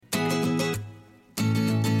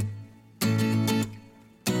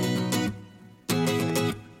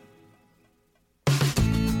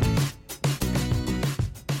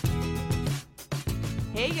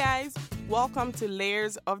Hey guys, welcome to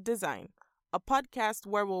Layers of Design, a podcast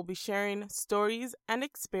where we'll be sharing stories and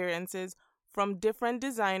experiences from different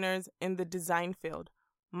designers in the design field.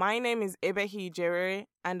 My name is Ebehi Jerere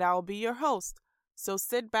and I'll be your host. So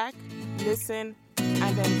sit back, listen,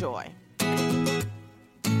 and enjoy.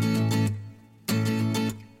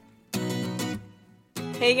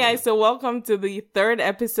 Hey guys, so welcome to the third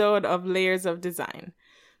episode of Layers of Design.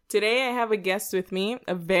 Today I have a guest with me,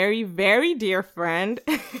 a very, very dear friend.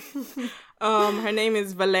 Her name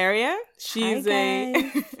is Valeria. She's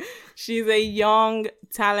a young,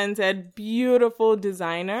 talented, beautiful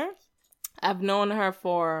designer. I've known her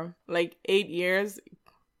for like 8 years,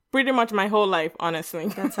 pretty much my whole life, honestly.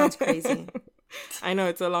 That sounds crazy. I know,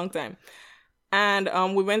 it's a long time. And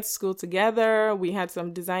we went to school together. We had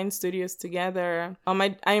some design studios together.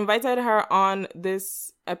 I invited her on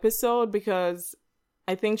this episode because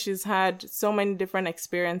I think she's had so many different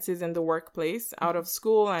experiences in the workplace, out of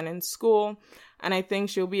school and in school. And I think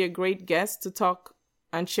she'll be a great guest to talk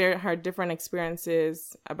and share her different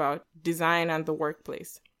experiences about design and the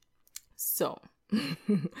workplace. So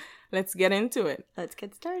let's get into it. Let's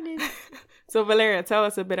get started. So Valeria, tell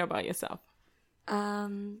us a bit about yourself.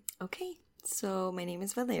 Okay. So my name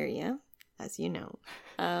is Valeria, as you know.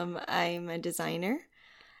 I'm a designer.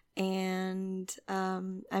 And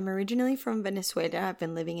I'm originally from Venezuela. I've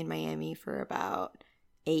been living in Miami for about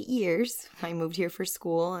 8 years. I moved here for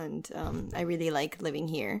school, and I really like living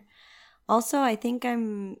here. Also, I think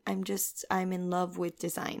I'm in love with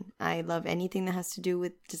design. I love anything that has to do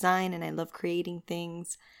with design, and I love creating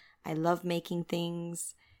things. I love making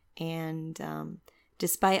things, and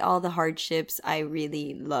despite all the hardships, I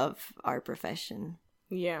really love our profession.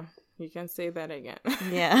 Yeah. You can say that again.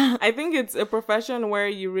 Yeah. I think it's a profession where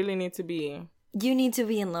you really need to be. You need to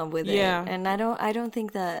be in love with it. And I don't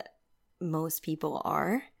think that most people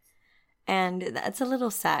are. And that's a little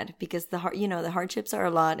sad because the hardships are a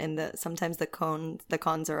lot, and sometimes the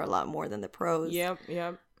cons are a lot more than the pros.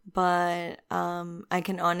 Yep. But I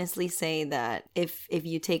can honestly say that if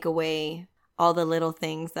you take away all the little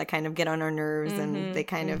things that kind of get on our nerves and they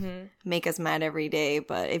kind of make us mad every day.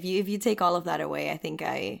 But if you take all of that away, I think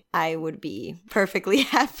I would be perfectly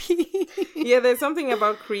happy. Yeah, there's something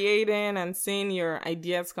about creating and seeing your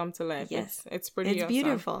ideas come to life. Yes. It's pretty awesome.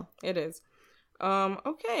 Beautiful. It is.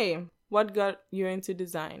 Okay. What got you into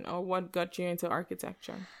design, or what got you into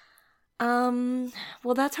architecture?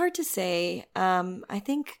 Well, that's hard to say. I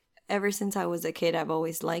think ever since I was a kid, I've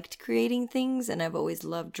always liked creating things, and I've always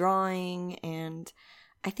loved drawing. And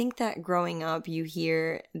I think that growing up, you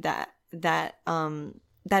hear that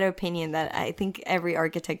opinion that I think every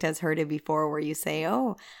architect has heard it before, where you say,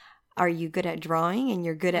 "Oh, are you good at drawing and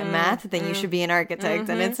you're good at math? Then you should be an architect."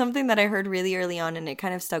 And it's something that I heard really early on, and it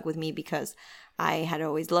kind of stuck with me because I had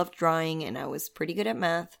always loved drawing and I was pretty good at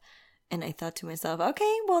math. And I thought to myself,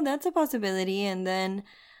 okay, well, that's a possibility. And then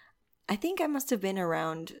I think I must have been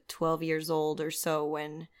around 12 years old or so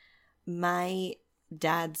when my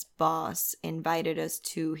dad's boss invited us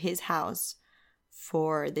to his house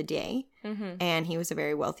for the day. And he was a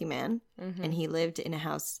very wealthy man. And he lived in a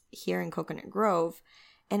house here in Coconut Grove.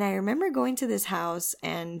 And I remember going to this house,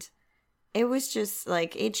 and it was just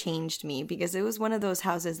like, it changed me because it was one of those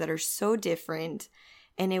houses that are so different.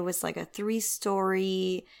 And it was like a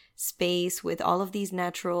 3-story space with all of these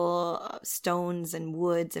natural stones and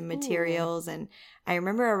woods and materials. Ooh. And I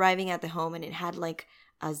remember arriving at the home, and it had like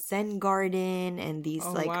a Zen garden and these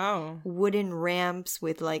wooden ramps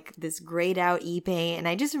with like this grayed out ipe. And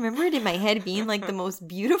I just remember it in my head being like the most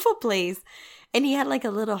beautiful place. And he had like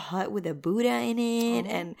a little hut with a Buddha in it.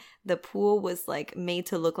 And the pool was like made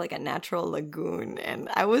to look like a natural lagoon. And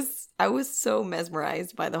I was so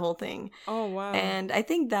mesmerized by the whole thing. Oh, wow. And I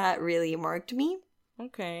think that really marked me.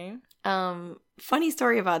 Okay. Funny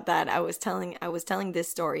story about that. I was telling this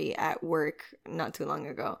story at work not too long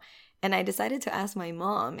ago. And I decided to ask my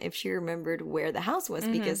mom if she remembered where the house was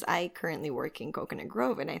because I currently work in Coconut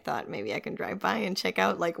Grove, and I thought maybe I can drive by and check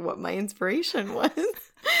out like what my inspiration was.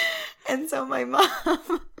 And so my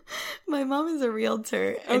mom is a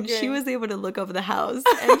realtor, and she was able to look up the house,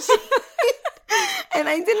 and and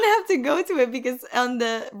I didn't have to go to it because on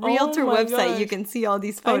the realtor website you can see all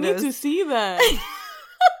these photos. I need to see that.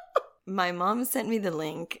 My mom sent me the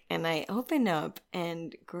link, and I opened up,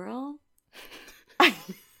 and girl, it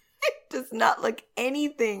does not look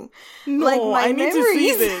anything like my I need to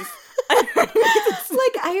see this.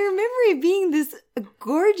 Like, I remember it being this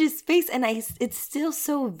gorgeous space, and it's still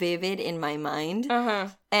so vivid in my mind.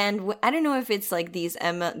 And I don't know if it's like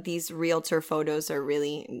these realtor photos are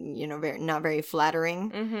really, not very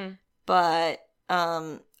flattering. But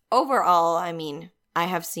overall, I mean, I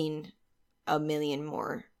have seen a million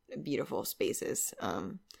more beautiful spaces.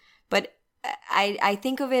 But I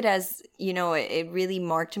think of it as, you know, it really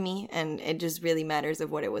marked me, and it just really matters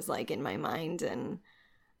of what it was like in my mind. And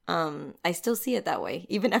I still see it that way,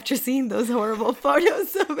 even after seeing those horrible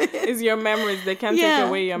photos of it. It's your memories. They can't take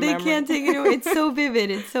away your memories. They can't take it away. It's so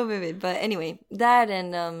vivid. It's so vivid. But anyway, that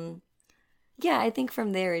and yeah, I think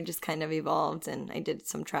from there it just kind of evolved, and I did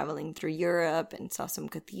some traveling through Europe and saw some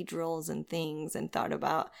cathedrals and things, and thought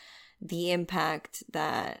about the impact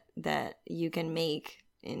that you can make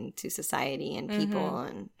into society and people,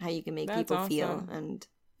 and how you can make people feel. And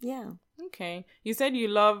yeah. Okay. You said you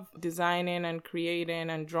love designing and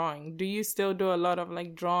creating and drawing. Do you still do a lot of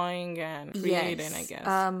like drawing and creating, I guess?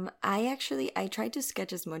 I try to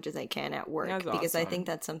sketch as much as I can at work, because I think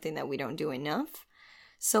that's something that we don't do enough.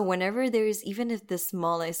 So whenever there's even if the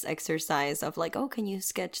smallest exercise of like, oh, can you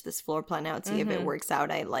sketch this floor plan out, see if it works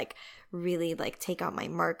out, I like really like take out my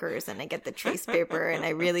markers and I get the trace paper and I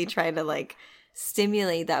really try to like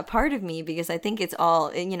stimulate that part of me, because I think it's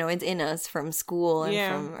all, you know, it's in us from school and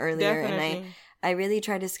from earlier. Definitely. And I really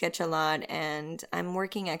try to sketch a lot, and I'm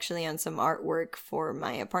working actually on some artwork for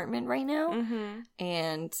my apartment right now.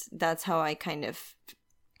 And that's how I kind of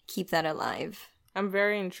keep that alive. I'm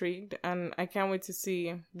very intrigued, and I can't wait to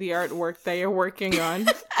see the artwork that you're working on.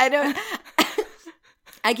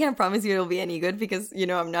 I can't promise you it'll be any good, because, you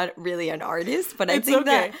know, I'm not really an artist, but I think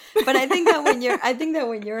that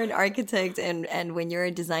when you're an architect and when you're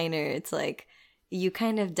a designer, it's like you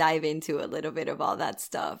kind of dive into a little bit of all that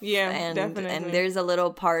stuff. Yeah, and, definitely. And there's a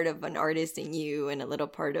little part of an artist in you, and a little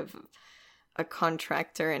part of a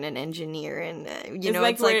contractor and an engineer, and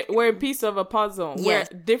it's like we're a piece of a puzzle. We're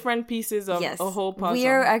different pieces of a whole puzzle. We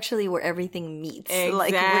are actually where everything meets. Exactly.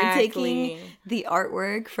 Like, we're taking the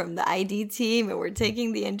artwork from the ID team, and we're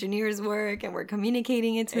taking the engineer's work, and we're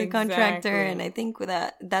communicating it to the contractor. And I think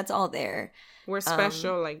that's all there. We're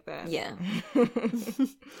special like that. Yeah.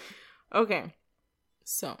 Okay,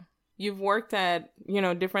 so you've worked at, you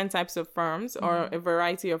know, different types of firms, or a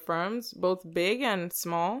variety of firms, both big and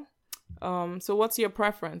small. So what's your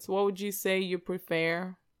preference? What would you say you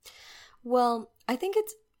prefer? Well, I think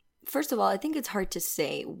it's hard to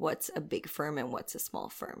say what's a big firm and what's a small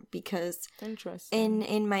firm, because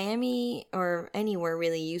in Miami or anywhere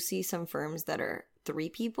really, you see some firms that are 3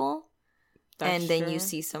 people. That's true. You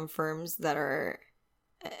see some firms that are,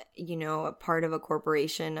 you know, a part of a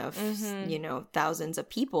corporation of, you know, thousands of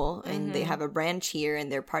people, and they have a branch here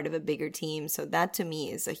and they're part of a bigger team. So that to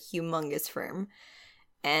me is a humongous firm.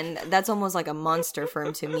 And that's almost like a monster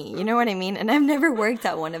firm to me. You know what I mean? And I've never worked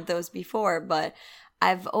at one of those before, but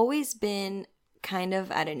I've always been kind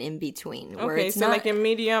of at an in-between. Where it's so not, like a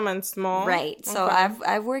medium and small? Right. Okay. So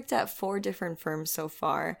I've worked at 4 different firms so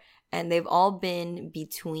far, and they've all been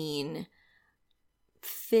between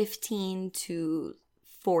 15 to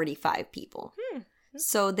 45 people.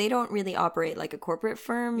 So they don't really operate like a corporate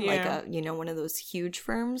firm, like a, you know, one of those huge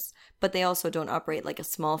firms, but they also don't operate like a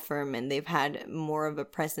small firm, and they've had more of a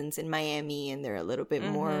presence in Miami, and they're a little bit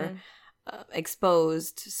more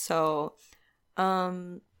exposed. So,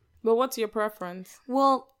 but what's your preference?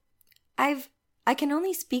 Well, I can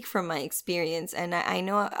only speak from my experience, and I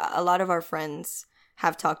know a lot of our friends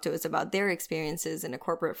have talked to us about their experiences in a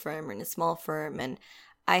corporate firm or in a small firm, and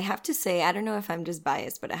I have to say, I don't know if I'm just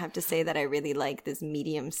biased, but I have to say that I really like this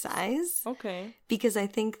medium size. Okay. Because I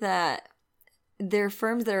think that there are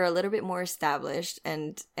firms that are a little bit more established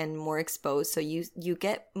and more exposed, so you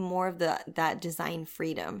get more of that design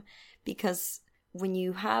freedom. Because when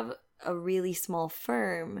you have a really small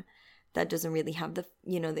firm that doesn't really have the,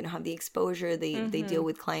 you know, they don't have the exposure, they deal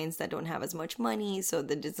with clients that don't have as much money, so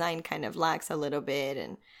the design kind of lacks a little bit,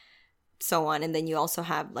 and so on. And then you also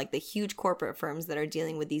have like the huge corporate firms that are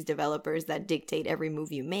dealing with these developers that dictate every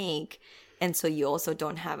move you make, and so you also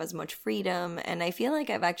don't have as much freedom. And I feel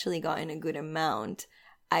like I've actually gotten a good amount.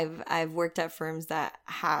 I've worked at firms that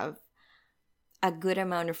have a good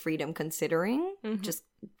amount of freedom, considering just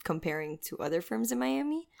comparing to other firms in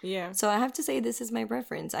Miami. Yeah. So I have to say this is my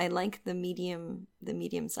preference. I like the medium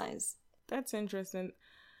size. That's interesting.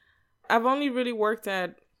 I've only really worked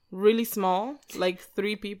at really small, like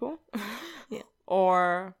 3 people,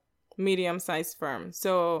 or medium-sized firm.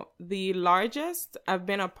 So the largest I've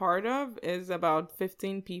been a part of is about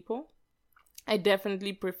 15 people. I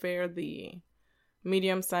definitely prefer the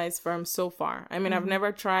medium-sized firm so far. I mean, I've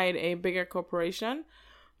never tried a bigger corporation,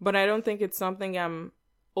 but I don't think it's something I'm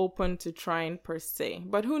open to trying per se.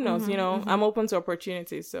 But who knows, you know, I'm open to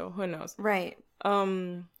opportunities, so who knows. Right.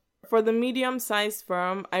 For the medium-sized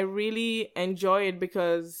firm, I really enjoy it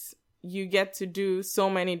because you get to do so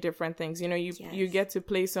many different things. You know, you get to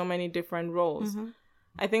play so many different roles.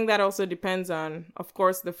 I think that also depends on, of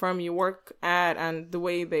course, the firm you work at and the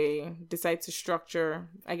way they decide to structure,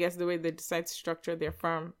 their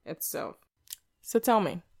firm itself. So tell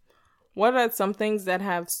me, what are some things that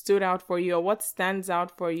have stood out for you, or what stands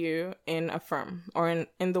out for you in a firm or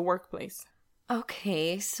in the workplace?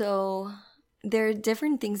 Okay, so there are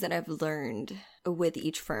different things that I've learned with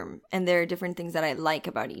each firm, and there are different things that I like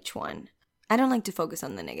about each one. I don't like to focus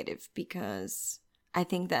on the negative because I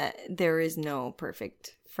think that there is no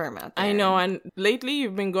perfect firm out there. I know, and lately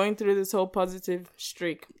you've been going through this whole positive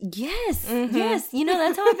streak. Yes, yes.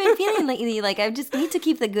 That's how I've been feeling lately. Like, I just need to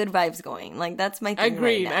keep the good vibes going. Like, that's my thing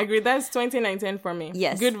right now. Agreed. That's 2019 for me.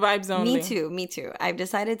 Yes. Good vibes only. Me too. I've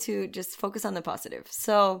decided to just focus on the positive.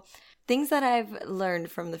 So, things that I've learned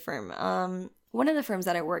from the firm. One of the firms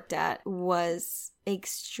that I worked at was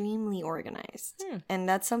extremely organized. And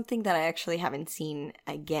that's something that I actually haven't seen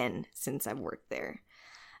again since I've worked there.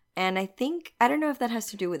 And I don't know if that has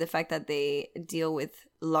to do with the fact that they deal with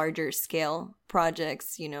larger scale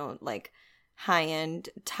projects, like high-end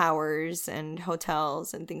towers and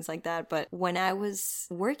hotels and things like that. But when I was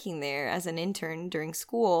working there as an intern during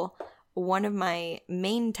school, one of my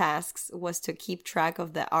main tasks was to keep track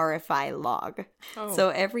of the RFI log. Oh. So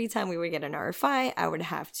every time we would get an RFI, I would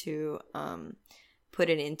have to put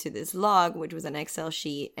it into this log, which was an Excel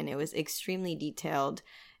sheet, and it was extremely detailed.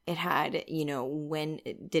 It had, when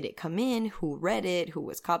did it come in, who read it, who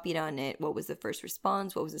was copied on it, what was the first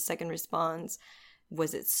response, what was the second response,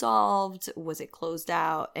 was it solved, was it closed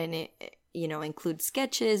out, and it, include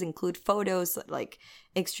sketches, include photos, like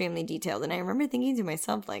extremely detailed. And I remember thinking to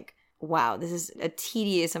myself, like, wow, this is a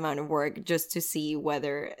tedious amount of work just to see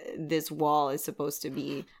whether this wall is supposed to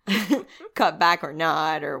be cut back or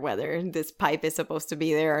not, or whether this pipe is supposed to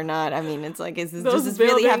be there or not. I mean, it's like, does this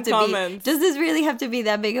really have to be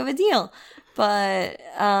that big of a deal? But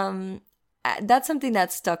that's something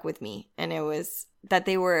that stuck with me, and it was that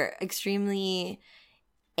they were extremely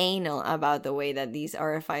anal about the way that these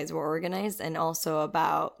RFIs were organized, and also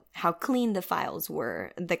about how clean the files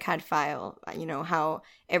were, the CAD file, how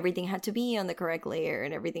everything had to be on the correct layer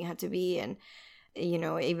and everything had to be, and,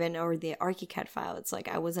 or the ArchiCAD file. It's like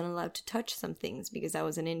I wasn't allowed to touch some things because I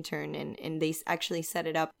was an intern, and they actually set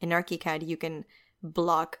it up in ArchiCAD. You can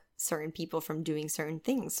block certain people from doing certain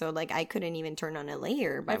things. So, like, I couldn't even turn on a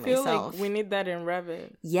layer by myself. I feel like we need that in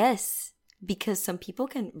Revit. Yes, because some people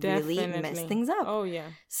can really mess things up. Oh, yeah.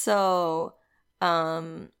 So,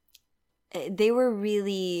 they were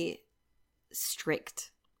really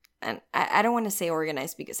strict. And I don't want to say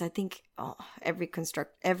organized because I think every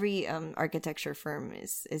architecture firm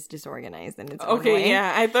is disorganized in its own way. Okay,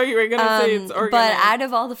 yeah. I thought you were going to say it's organized. But out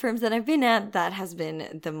of all the firms that I've been at, that has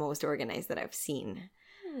been the most organized that I've seen.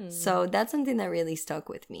 So that's something that really stuck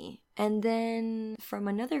with me. And then from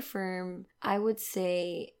another firm, I would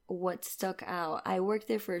say what stuck out, I worked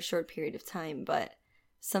there for a short period of time, but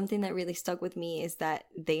something that really stuck with me is that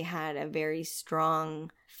they had a very strong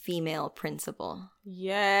female principal.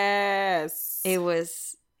 Yes. It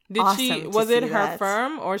was awesome. Was it her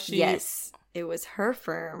firm or she? Yes, it was her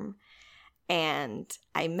firm. And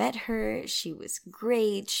I met her. She was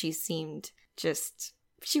great. She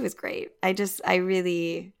was great.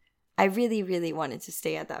 I really wanted to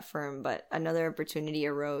stay at that firm, but another opportunity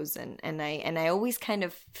arose, and I always kind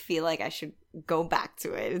of feel like I should go back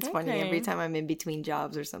to it. It's funny, every time I'm in between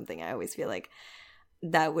jobs or something, I always feel like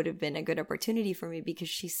that would have been a good opportunity for me because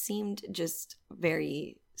she seemed just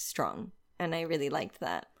very strong, and I really liked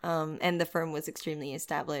that. And the firm was extremely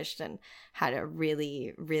established and had a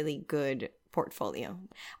really, really good portfolio.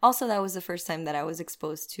 Also, that was the first time that I was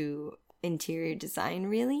exposed to interior design,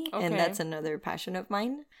 really. Okay. And that's another passion of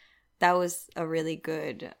mine. That was a really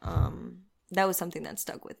good, that was something that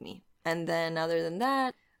stuck with me. And then other than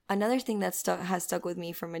that, another thing that has stuck with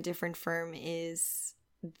me from a different firm is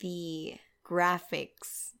the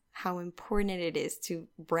graphics, how important it is to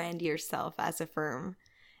brand yourself as a firm.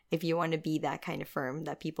 If you want to be that kind of firm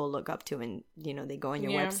that people look up to and, they go on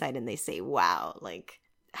your website and they say, wow, like,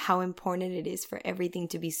 how important it is for everything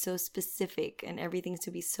to be so specific and everything to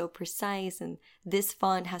be so precise, and this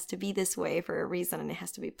font has to be this way for a reason, and it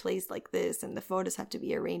has to be placed like this, and the photos have to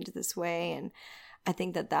be arranged this way. And I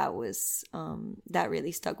think that was that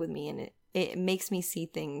really stuck with me, and it makes me see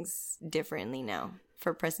things differently now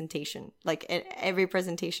for presentation. Like every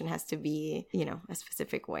presentation has to be, a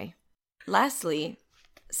specific way. Lastly,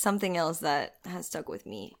 something else that has stuck with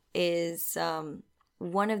me is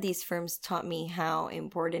one of these firms taught me how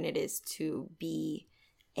important it is to be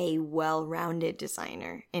a well-rounded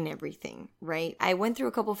designer in everything, right? I went through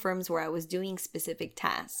a couple firms where I was doing specific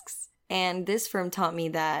tasks, And this firm taught me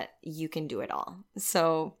that you can do it all.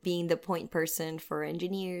 So being the point person for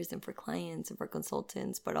engineers and for clients and for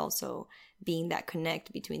consultants, but also being that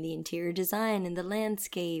connect between the interior design and the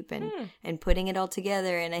landscape and putting it all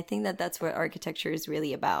together. And I think that that's what architecture is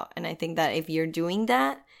really about. And I think that if you're doing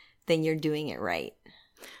that, then you're doing it right.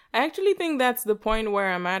 I actually think that's the point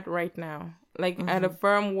where I'm at right now. Like at a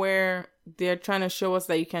firm where they're trying to show us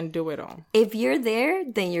that you can do it all. If you're there,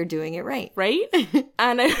 then you're doing it right. Right?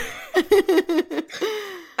 And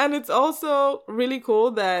and it's also really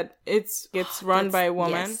cool that it's run by a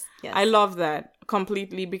woman. Yes. I love that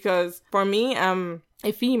completely because for me, I'm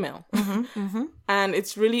a female. And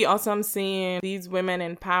it's really awesome seeing these women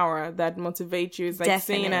in power that motivate you. It's like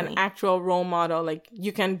seeing an actual role model, like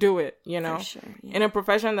you can do it, you know? For sure, yeah. In a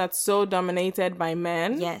profession that's so dominated by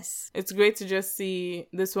men. Yes. It's great to just see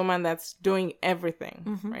this woman that's doing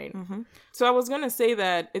everything, right? So I was going to say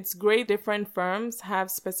that it's great different firms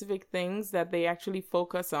have specific things that they actually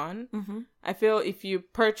focus on. I feel if you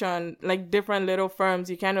perch on like different little firms,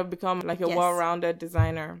 you kind of become like a well-rounded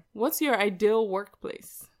designer. What's your ideal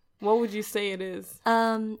workplace? What would you say it is?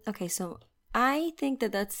 Okay, so I think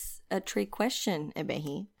that that's a trick question,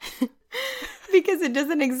 Ebehi. Because it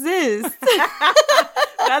doesn't exist.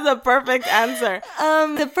 That's a perfect answer.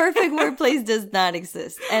 The perfect workplace does not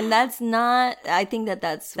exist. And that's not, I think that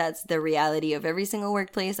that's the reality of every single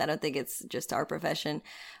workplace. I don't think it's just our profession.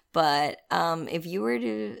 But if you were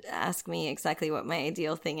to ask me exactly what my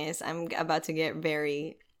ideal thing is, I'm about to get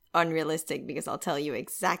very unrealistic because I'll tell you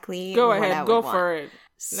exactly Go what ahead, I would go want. for it.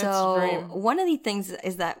 So one of the things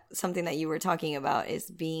is that something that you were talking about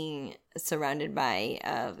is being surrounded by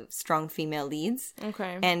strong female leads.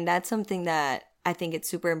 Okay. And that's something that I think it's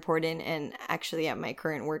super important. And actually at my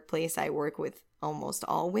current workplace, I work with almost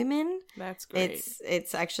all women. That's great.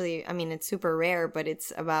 It's actually, I mean, it's super rare, but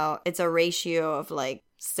it's a ratio of like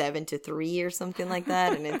 7-3 or something like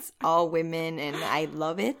that, and it's all women, and I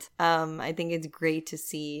love it. I think it's great to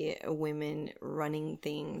see women running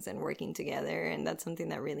things and working together, and that's something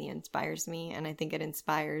that really inspires me. And I think it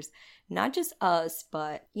inspires not just us,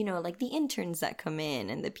 but you know, like the interns that come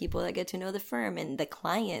in and the people that get to know the firm and the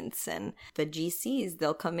clients and the GCs.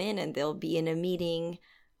 They'll come in and they'll be in a meeting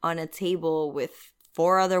on a table with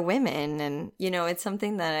 4 other women, and you know, it's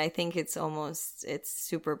something that I think it's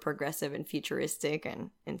super progressive and futuristic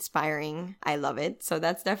and inspiring. I love it, so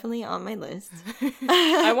that's definitely on my list.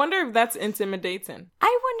 I wonder if that's intimidating.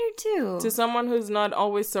 I wonder too. To someone who's not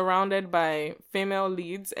always surrounded by female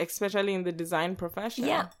leads, especially in the design profession.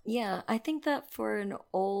 Yeah. I think that for an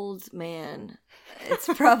old man, it's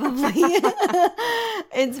probably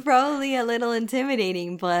a little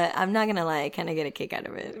intimidating, but I'm not gonna lie, I kind of get a kick out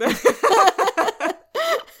of it.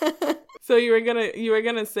 So you were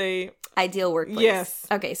gonna say ideal workplace. Yes.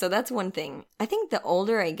 Okay, so that's one thing. I think the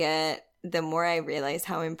older I get, the more I realize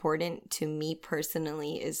how important to me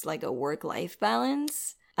personally is like a work-life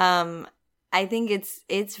balance. I think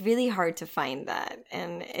it's really hard to find that,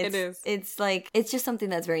 and it is. It's like it's just something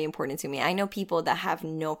that's very important to me. I know people that have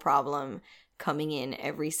no problem coming in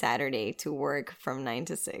every Saturday to work from 9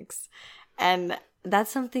 to 6, and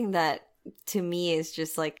that's something that to me is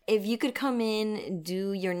just like, if you could come in,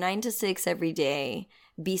 do your 9 to 6 every day,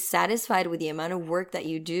 be satisfied with the amount of work that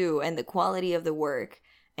you do and the quality of the work,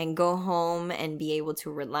 and go home and be able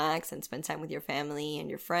to relax and spend time with your family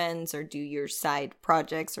and your friends, or do your side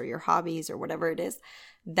projects or your hobbies or whatever it is,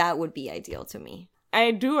 that would be ideal to me.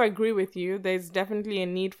 I do agree with you. There's definitely a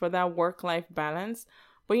need for that work-life balance.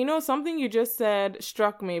 But you know, something you just said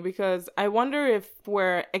struck me, because I wonder if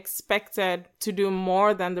we're expected to do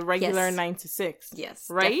more than the regular 9 to 6. Yes,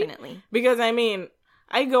 right? Definitely. Because I mean,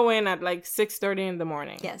 I go in at like 6:30 in the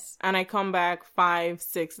morning. Yes. And I come back 5,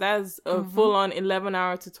 6. That's a full-on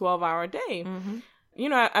 11-hour to 12-hour day. You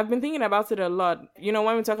know, I've been thinking about it a lot. You know,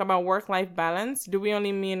 when we talk about work-life balance, do we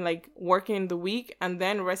only mean like working the week and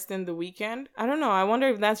then resting the weekend? I don't know. I wonder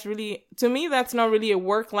if that's really, to me, that's not really a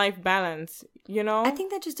work-life balance, you know? I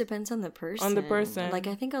think that just depends on the person. On the person. Like,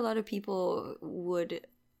 I think a lot of people would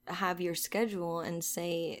have your schedule and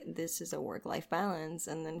say this is a work-life balance,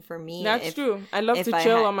 and then for me, that's true. I love to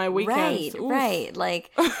chill on my weekends. Right. Like,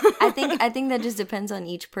 I think that just depends on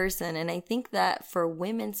each person, and I think that for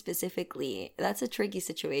women specifically, that's a tricky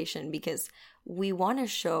situation, because we want to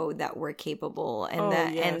show that we're capable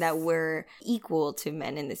and that we're equal to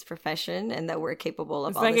men in this profession, and that we're capable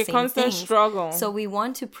of all the same things. It's like a constant struggle. So we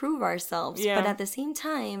want to prove ourselves, but at the same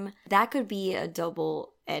time, that could be a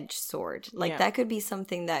double-edged sword. Like, that could be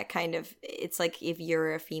something that kind of, it's like if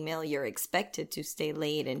you're a female, you're expected to stay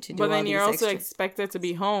late and to do all these extra... But then you're also expected to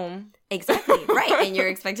be home. Exactly, right. And you're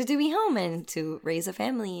expected to be home and to raise a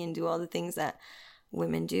family and do all the things that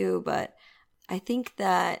women do, but I think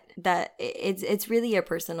that it's really a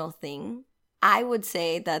personal thing. I would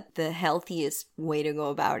say that the healthiest way to go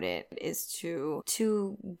about it is to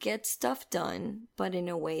get stuff done, but in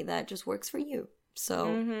a way that just works for you.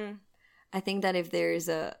 So I think that if there's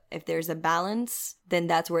a balance, then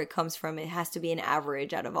that's where it comes from. It has to be an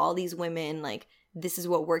average out of all these women. Like, this is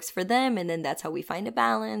what works for them, and then that's how we find a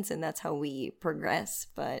balance, and that's how we progress.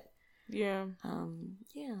 But yeah.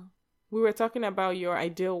 We were talking about your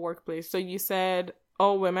ideal workplace. So you said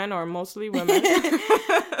all women or mostly women.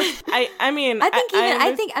 I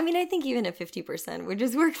think even a 50% would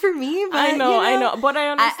just work for me. But, I know, but I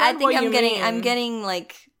understand what you mean. I'm getting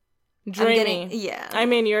like dreamy. Yeah. I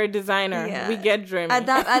mean, you're a designer. Yeah. We get dreamy. At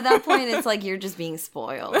that point, it's like you're just being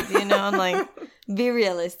spoiled. You know, like, be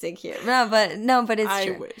realistic here. No, but it's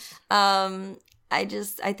true. I wish.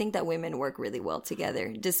 I think that women work really well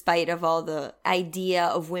together, despite of all the idea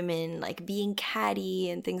of women like being catty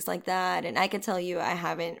and things like that. And I can tell you, I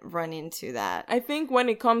haven't run into that. I think when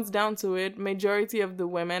it comes down to it, majority of the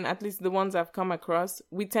women, at least the ones I've come across,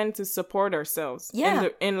 we tend to support ourselves. Yeah.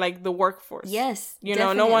 in like the workforce. Yes. You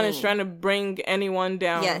know, no one is trying to bring anyone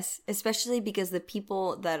down. Yes. Especially because the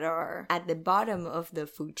people that are at the bottom of the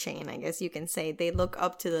food chain, I guess you can say, they look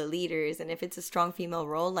up to the leaders. And if it's a strong female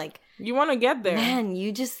role, like, you want to get there. Man,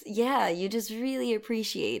 you just really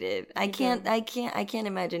appreciate it. I can't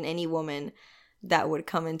imagine any woman that would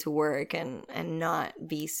come into work and not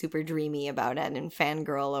be super dreamy about it and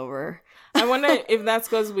fangirl over. I wonder if that's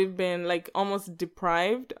because we've been like almost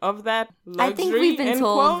deprived of that luxury. I think we've been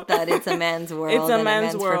told that it's a man's world. It's a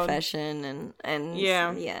man's world. Profession and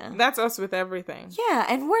yeah. That's us with everything. Yeah,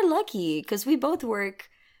 and we're lucky because we both work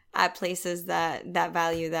at places that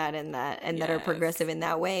value that and that are progressive in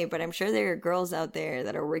that way. But I'm sure there are girls out there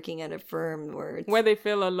that are working at a firm where they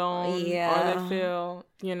feel alone, or they feel,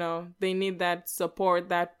 you know, they need that support,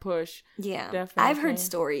 that push. Yeah, definitely. I've heard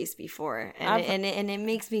stories before, and it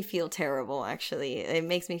makes me feel terrible. Actually, it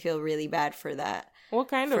makes me feel really bad for that. What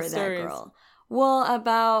kind of stories? Girl. Well,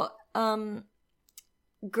 about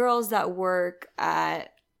girls that work at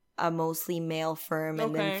a mostly male firm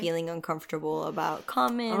and then feeling uncomfortable about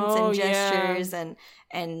comments and gestures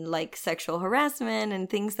and like sexual harassment and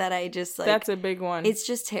things that I just like. That's a big one. It's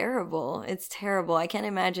just terrible. It's terrible. I can't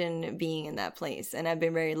imagine being in that place, and I've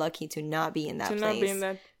been very lucky to not be in that place. Not be in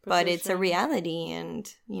that position. But it's a reality, and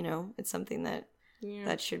you know, it's something that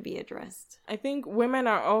that should be addressed. I think women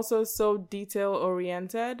are also so detail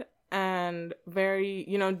oriented and very,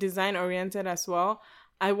 you know, design oriented as well.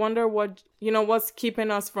 I wonder what's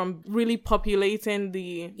keeping us from really populating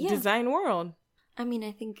the design world. I mean,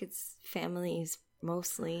 I think it's families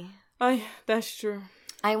mostly. That's true.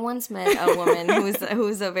 I once met a woman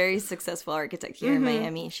who's a very successful architect here in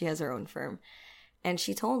Miami. She has her own firm. And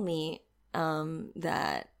she told me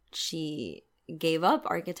that she gave up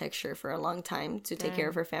architecture for a long time to take care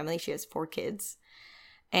of her family. She has 4 kids.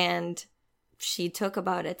 And she took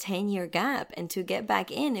about a 10-year gap, and to get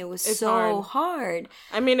back in, it was so hard.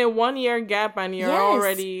 I mean, a 1-year gap and you're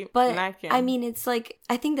already lacking. I mean, it's like,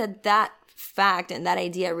 I think that fact and that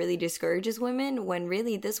idea really discourages women when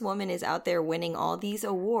really this woman is out there winning all these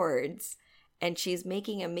awards and she's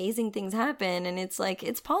making amazing things happen, and it's like,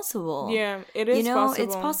 it's possible. Yeah, it is possible.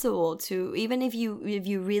 It's possible to, even if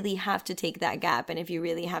you really have to take that gap and if you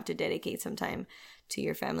really have to dedicate some time to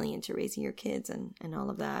your family and to raising your kids and all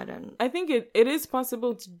of that. And I think it is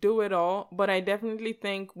possible to do it all, but I definitely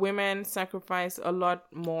think women sacrifice a lot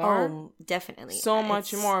more. Oh, definitely. So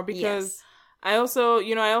much more, because I also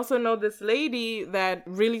know this lady that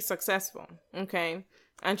really successful, okay?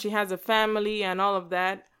 And she has a family and all of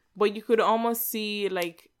that, but you could almost see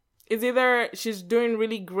like it's either she's doing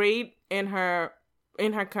really great in her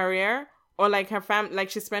career, or like her like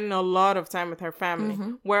she's spending a lot of time with her family.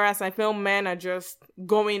 Whereas I feel men are just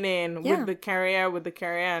going in with the career,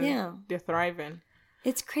 and they're thriving.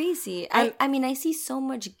 It's crazy. I mean, I see so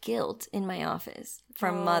much guilt in my office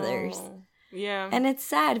from mothers. Yeah. And it's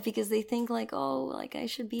sad because they think like, oh, like I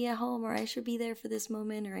should be at home, or I should be there for this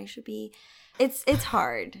moment, or I should be... It's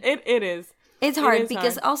hard. It is. It's hard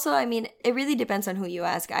because also, I mean, it really depends on who you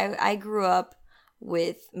ask. I grew up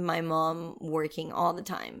with my mom working all the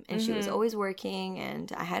time, and she was always working,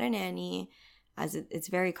 and I had a nanny, as it's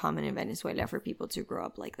very common in Venezuela for people to grow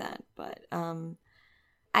up like that. But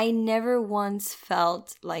I never once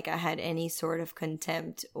felt like I had any sort of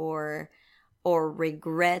contempt or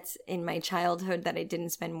regret in my childhood that I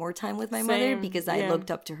didn't spend more time with my mother, because I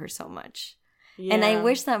looked up to her so much. And I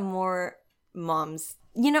wish that more moms,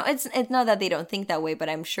 you know, it's not that they don't think that way, but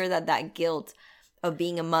I'm sure that guilt of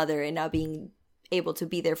being a mother and not being able to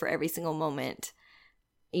be there for every single moment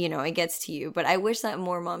it gets to you. But I wish that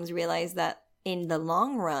more moms realize that in the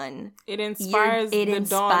long run, it inspires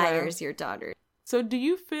your daughter. So do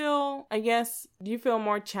you feel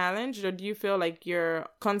more challenged, or do you feel like you're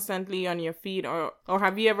constantly on your feet, or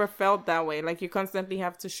have you ever felt that way? Like you constantly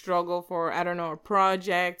have to struggle for, I don't know, a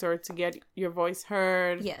project or to get your voice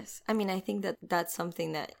heard? Yes. I mean, I think that that's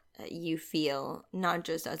something that you feel not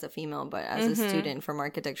just as a female, but as a student from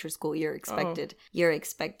architecture school, you're expected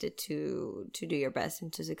to do your best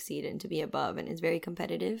and to succeed and to be above. And it's very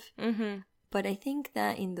competitive. Mm-hmm. But I think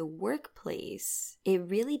that in the workplace, it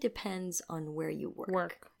really depends on where you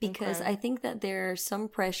work. Because I think that there are some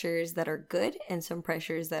pressures that are good and some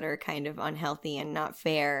pressures that are kind of unhealthy and not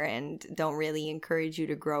fair and don't really encourage you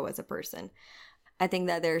to grow as a person. I think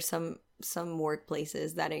that there are some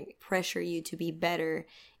workplaces that pressure you to be better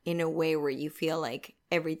in a way where you feel like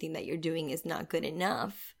everything that you're doing is not good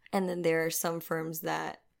enough. And then there are some firms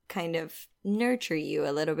that kind of nurture you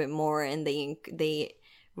a little bit more, and they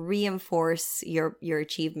reinforce your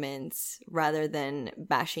achievements rather than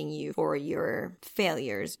bashing you for your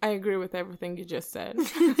failures. I agree with everything you just said.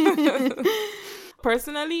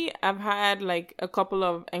 Personally, I've had like a couple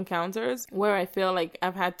of encounters where I feel like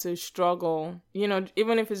I've had to struggle, even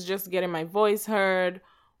if it's just getting my voice heard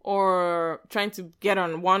or trying to get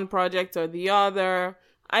on one project or the other.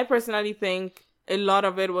 I personally think a lot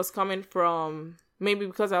of it was coming from maybe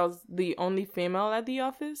because I was the only female at the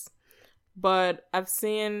office. But I've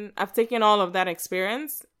taken all of that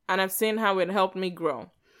experience and I've seen how it helped me grow.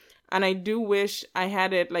 And I do wish I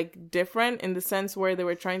had it like different, in the sense where they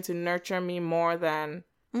were trying to nurture me more than,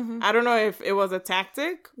 I don't know if it was a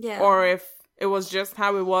tactic or if it was just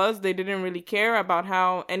how it was. They didn't really care about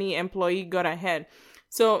how any employee got ahead.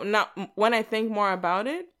 So now when I think more about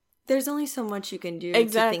it, there's only so much you can do to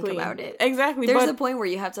think about it. Exactly. There's a point where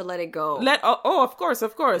you have to let it go. Of course.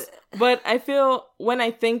 But I feel when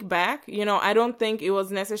I think back, I don't think it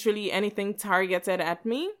was necessarily anything targeted at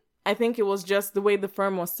me. I think it was just the way the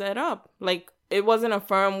firm was set up. Like, it wasn't a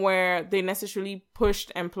firm where they necessarily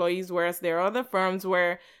pushed employees, whereas there are other firms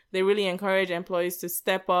where they really encourage employees to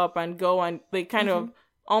step up and go, and they kind of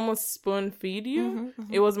almost spoon feed you.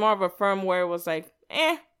 It was more of a firm where it was like,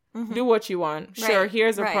 do what you want. Sure,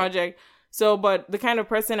 here's a project. So, but the kind of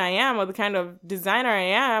person I am, or the kind of designer I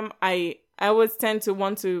am, I always tend to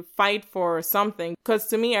want to fight for something. Because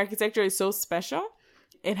to me, architecture is so special.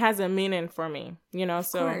 It has a meaning for me,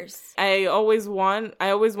 so I always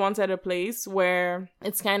wanted a place where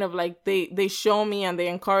it's kind of like they show me and they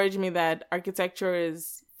encourage me that architecture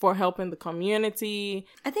is for helping the community.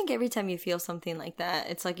 I think every time you feel something like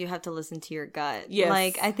that, it's like you have to listen to your gut. Yes.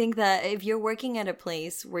 Like, I think that if you're working at a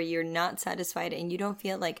place where you're not satisfied and you don't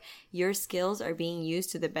feel like your skills are being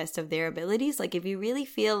used to the best of their abilities, like if you really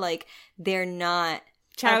feel like they're not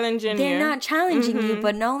challenging you,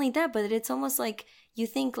 but not only that, but it's almost like you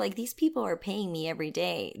think like, these people are paying me every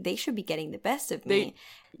day, they should be getting the best of me.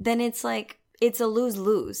 Then it's like, it's a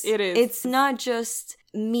lose-lose. It is. It's not just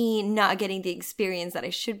me not getting the experience that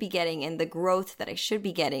I should be getting and the growth that I should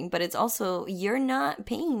be getting, but it's also, you're not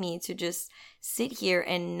paying me to just sit here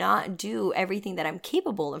and not do everything that I'm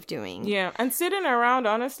capable of doing. Yeah, and sitting around,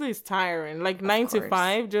 honestly, is tiring. Like 9 to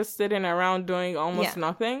 5, just sitting around doing almost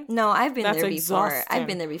nothing. No, I've been there before. Exhausting. I've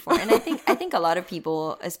been there before. And I think a lot of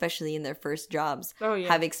people, especially in their first jobs,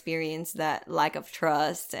 have experienced that lack of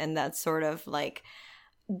trust and that sort of like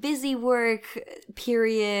busy work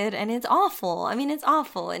period, and it's awful. I mean, it's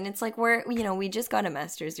awful. And it's like, we just got a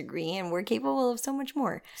master's degree and we're capable of so much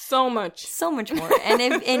more. So much more. And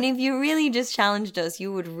if you really just challenged us,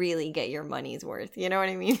 you would really get your money's worth. You know what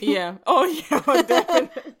I mean? Yeah. Oh yeah,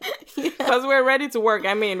 definitely. Because we're ready to work.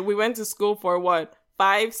 I mean, we went to school for what?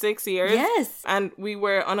 5-6 years. Yes. And we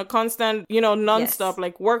were on a constant, nonstop,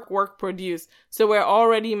 like work, produce. So we're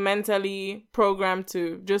already mentally programmed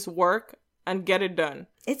to just work and get it done.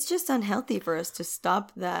 It's just unhealthy for us to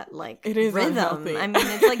stop that it is rhythm. Unhealthy. I mean,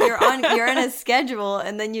 it's like you're on a schedule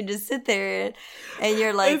and then you just sit there and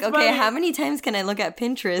you're like, it's okay, funny. How many times can I look at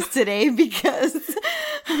Pinterest today because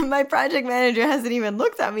my project manager hasn't even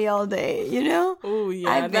looked at me all day, Oh yeah,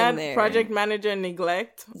 I've been there. Project manager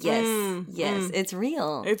neglect. Yes, it's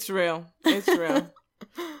real. It's real.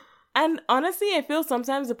 And honestly, I feel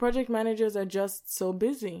sometimes the project managers are just so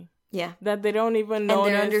busy. Yeah. That they don't even notice.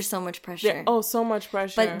 And they're under so much pressure. So much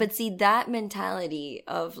pressure. But see, that mentality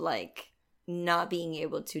of like not being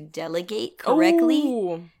able to delegate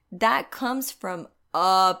correctly, that comes from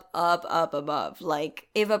up above. Like,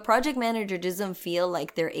 if a project manager doesn't feel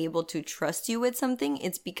like they're able to trust you with something,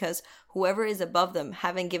 it's because whoever is above them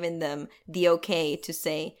haven't given them the okay to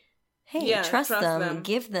say, hey, trust them,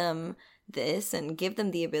 give them this and give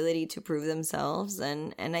them the ability to prove themselves.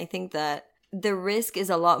 And I think that the risk is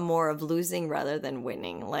a lot more of losing rather than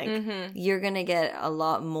winning. Like you're going to get a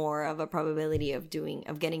lot more of a probability of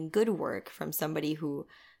getting good work from somebody who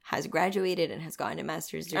has graduated and has gotten a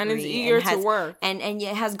master's degree and is eager to work and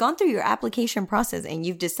has gone through your application process, and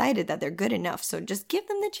you've decided that they're good enough. So just give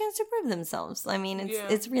them the chance to prove themselves. I mean,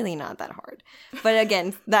 it's really not that hard. But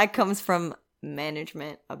again, that comes from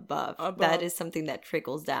management above. That is something that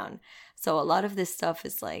trickles down. So a lot of this stuff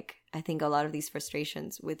is like, I think a lot of these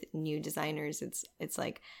frustrations with new designers, it's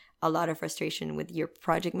like a lot of frustration with your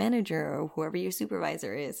project manager or whoever your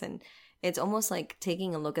supervisor is. And it's almost like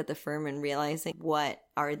taking a look at the firm and realizing what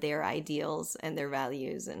are their ideals and their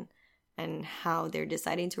values and how they're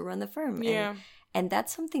deciding to run the firm. Yeah. And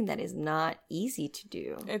that's something that is not easy to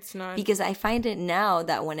do. It's not. Because I find it now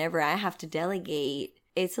that whenever I have to delegate,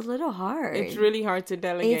 it's a little hard. It's really hard to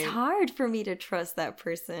delegate. It's hard for me to trust that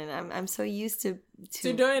person. I'm so used to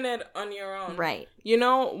doing it on your own. Right. You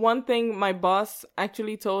know, one thing my boss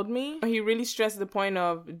actually told me, he really stressed the point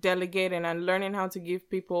of delegating and learning how to give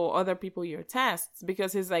other people your tasks,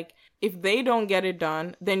 because he's like, if they don't get it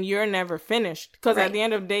done, then you're never finished, because at the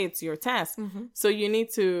end of the day, it's your task. So you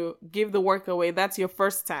need to give the work away. That's your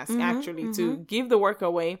first task, actually, to give the work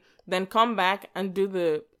away, then come back and do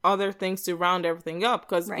the other things to round everything up.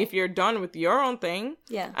 Because if you're done with your own thing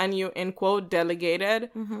and you, in quote, delegated,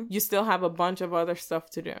 you still have a bunch of other stuff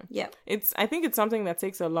to do. I think it's something that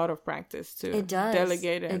takes a lot of practice to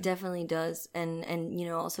delegate it. It definitely does. And you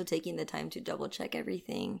know, also taking the time to double check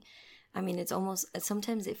everything. I mean, it's almost,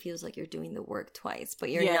 sometimes it feels like you're doing the work twice, but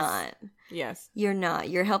you're not. Yes. You're not.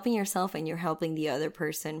 You're helping yourself and you're helping the other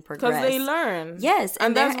person progress. Because they learn. Yes.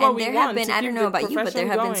 And that's what we want. I don't know about you, but there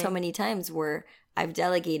have been so many times where I've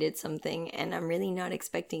delegated something and I'm really not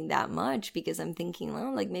expecting that much, because I'm thinking,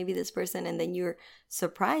 oh, like maybe this person, and then you're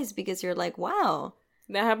surprised because you're like, wow.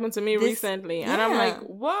 That happened to me recently. And I'm like,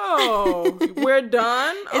 whoa, we're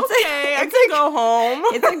done? I can go home.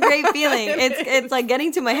 It's a great feeling. It's like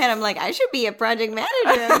getting to my head. I'm like, I should be a project manager.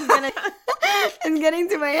 It's getting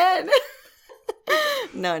to my head.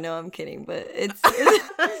 No, I'm kidding. But it's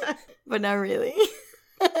but not really.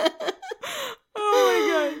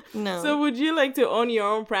 Oh my God. No. So would you like to own your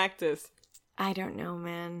own practice? I don't know,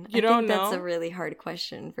 man. I think that's a really hard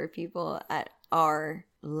question for people at our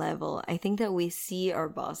level. I think that we see our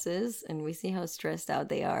bosses and we see how stressed out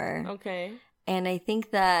they are. Okay. And I think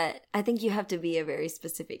you have to be a very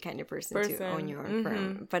specific kind of person to own your own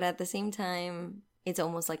firm. But at the same time, it's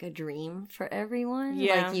almost like a dream for everyone.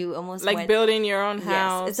 Yeah. Like you almost like building your own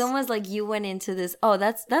house. Yes. It's almost like you went into this. Oh,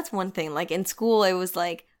 that's one thing. Like in school, it was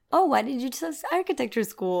like, oh, why did you choose architecture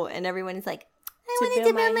school? And everyone is like, I wanted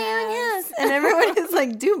to build my own house. And everyone is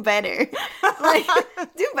like, do better. Like,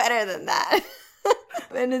 do better than that.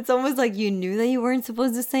 And it's almost like you knew that you weren't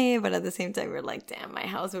supposed to say it, but at the same time, you're like, damn, my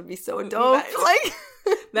house would be so dope. Like,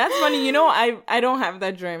 that's funny. You know, I don't have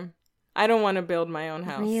that dream. I don't want to build my own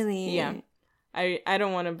house. Really? Yeah. I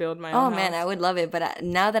don't want to build my own house. Oh, man, I would love it. But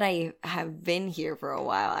now that I have been here for a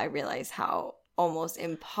while, I realize how almost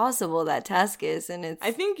impossible that task is. And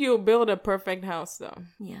I think you'll build a perfect house, though.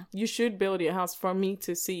 Yeah. You should build your house for me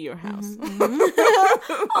to see your house.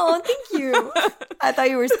 Oh, thank you. I thought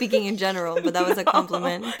you were speaking in general, but that was a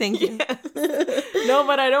compliment. Thank you. Yes. No,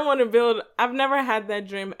 but I don't want to build. I've never had that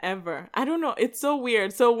dream ever. I don't know. It's so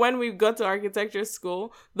weird. So when we got to architecture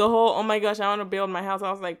school, the whole, oh my gosh, I want to build my house. I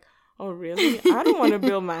was like, oh, really? I don't want to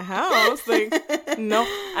build my house. Like, no.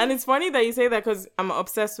 And it's funny that you say that because I'm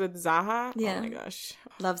obsessed with Zaha. Yeah. Oh, my gosh.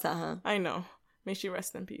 Love Zaha. I know. May she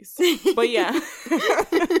rest in peace. But yeah.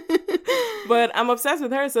 But I'm obsessed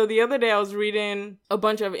with her. So the other day I was reading a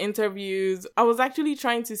bunch of interviews. I was actually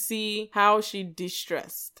trying to see how she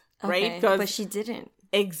de-stressed. Okay, right? But she didn't.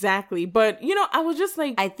 Exactly. But, you know, I was just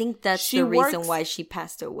like... I think that's the reason why she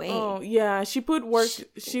passed away. Oh, yeah. She put work...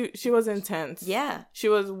 She was intense. Yeah. She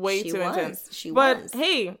was way too intense. But,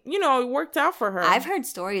 hey, you know, it worked out for her. I've heard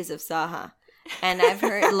stories of Zaha. And I've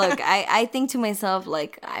heard... Look, I think to myself,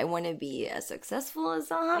 like, I want to be as successful as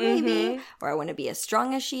Zaha, maybe. Or I want to be as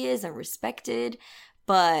strong as she is and respected.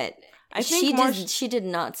 But... I think she did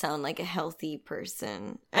not sound like a healthy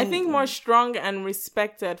person. I think more strong and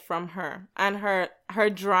respected from her and her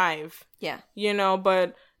drive. Yeah. You know,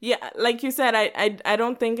 but yeah, like you said, I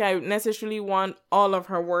don't think I necessarily want all of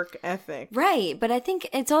her work ethic. Right. But I think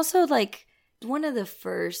it's also like one of the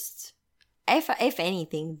first, if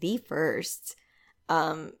anything, the first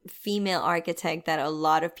female architect that a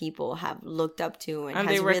lot of people have looked up to and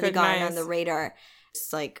has really gotten on the radar.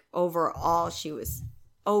 It's like overall she was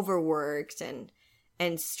overworked and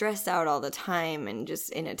and stressed out all the time and just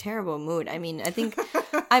in a terrible mood. I think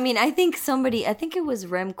it was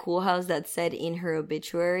Rem Koolhaas that said in her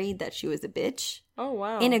obituary that she was a bitch. Oh,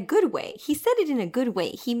 wow. In a good way. He said it in a good way.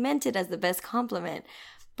 He meant it as the best compliment.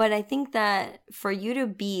 But I think that for you to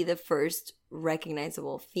be the first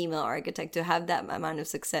recognizable female architect to have that amount of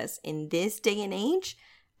success in this day and age,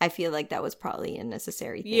 I feel like that was probably a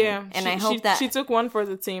necessary thing. Yeah. And I hope that she took one for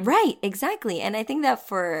the team. Right, exactly. And I think that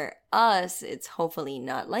for us, it's hopefully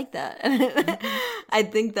not like that. I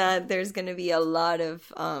think that there's going to be a lot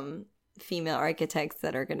of female architects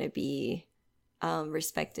that are going to be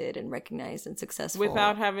respected and recognized and successful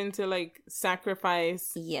without having to like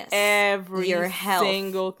sacrifice your health,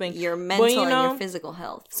 single thing, your mental and your physical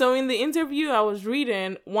health. So in the interview I was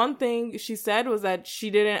reading, one thing she said was that she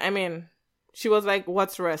was like,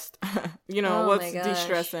 what's rest? What's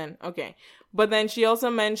de-stressing? Okay. But then she also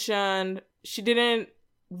mentioned she didn't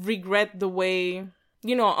regret the way,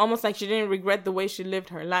 almost like she didn't regret the way she lived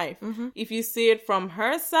her life. Mm-hmm. If you see it from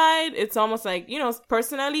her side, it's almost like,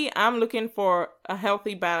 personally, I'm looking for a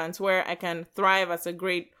healthy balance where I can thrive as a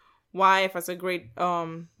great wife, as a great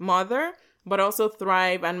mother, but also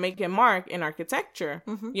thrive and make a mark in architecture.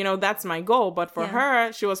 Mm-hmm. That's my goal. But for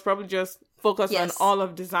her, she was probably just focused on all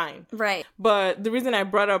of design. Right. But the reason I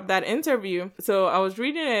brought up that interview, so I was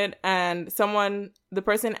reading it and the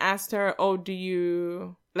person asked her, oh, did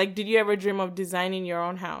you ever dream of designing your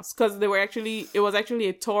own house? Because it was actually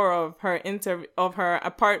a tour of her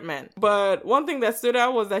apartment. But one thing that stood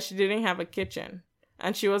out was that she didn't have a kitchen.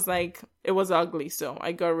 And she was like, it was ugly, so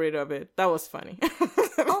I got rid of it. That was funny.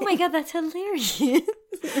 Oh my God, that's hilarious.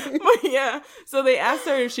 But yeah, so they asked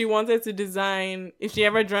her if she wanted to design, if she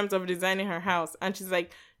ever dreamt of designing her house. And she's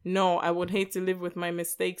like, no, I would hate to live with my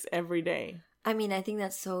mistakes every day. I mean, I think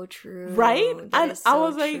that's so true. Right? And I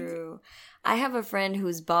was true. I have a friend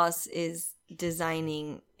whose boss is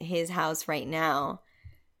designing his house right now.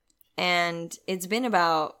 And it's been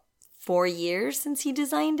about 4 years since he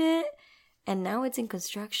designed it. And now it's in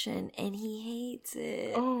construction, and he hates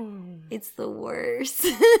it. Oh, it's the worst.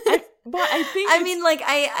 But I think I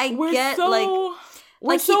get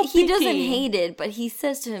he doesn't hate it, but he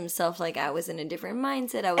says to himself like, I was in a different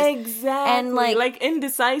mindset. I was exactly and like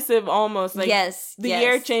indecisive almost. Like the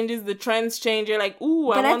year changes, the trends change. You're like, ooh,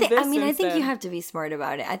 I want this. I think you have to be smart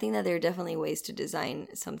about it. I think that there are definitely ways to design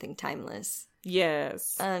something timeless.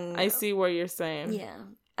 Yes, and I see what you're saying. Yeah,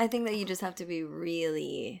 I think that you just have to be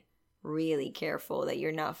really, really careful that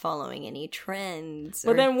you're not following any trends.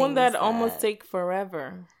 But then won't that almost take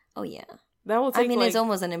forever? Oh yeah, that will take. It's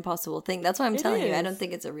almost an impossible thing. That's why I'm telling you, I don't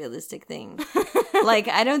think it's a realistic thing.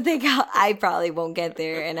 I don't think I probably won't get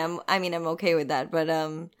there, and I'm okay with that. But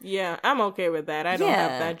yeah, I'm okay with that. I don't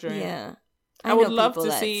have that dream. Yeah. I would love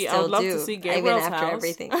to see Gabriel's house.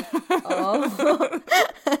 Everything. Oh.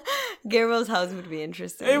 Gabriel's house would be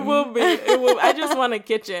interesting. It will be. I just want a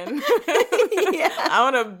kitchen. Yeah. I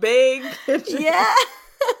want a big kitchen. Yeah.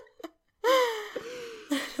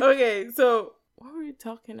 Okay, so what were we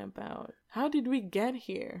talking about? How did we get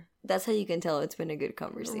here? That's how you can tell it's been a good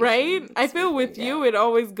conversation. Right? I feel with you, it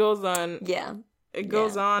always goes on. Yeah. It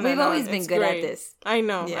goes on. We've always been good at this. I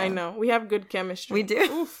know. Yeah. I know. We have good chemistry. We do.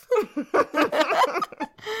 Oof.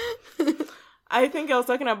 I think I was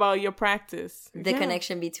talking about your practice. The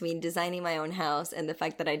connection between designing my own house and the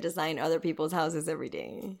fact that I design other people's houses every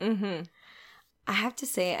day. Mm-hmm. I have to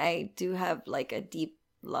say, I do have a deep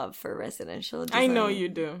love for residential design. I know you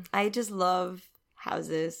do. I just love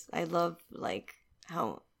houses. I love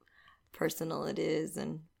how personal it is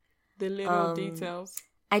and the little details.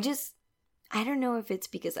 I don't know if it's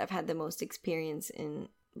because I've had the most experience in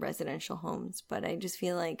residential homes, but I just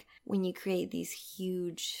feel like when you create these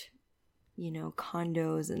huge,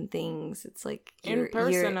 condos and things, it's like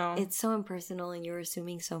impersonal. It's so impersonal, and you're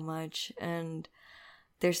assuming so much. And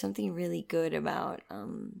there's something really good about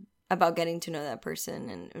getting to know that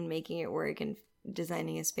person and making it work and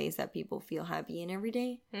designing a space that people feel happy in every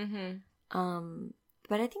day. Mm-hmm.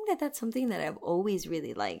 But I think that that's something that I've always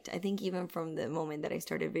really liked. I think even from the moment that I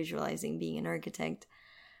started visualizing being an architect,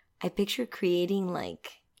 I pictured creating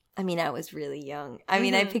I was really young.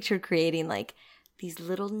 I pictured creating these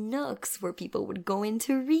little nooks where people would go in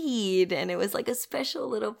to read. And it was a special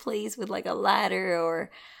little place with a ladder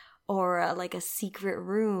or a secret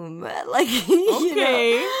room.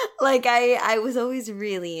 Okay. I was always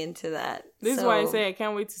really into that. This is why I say I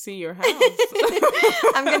can't wait to see your house.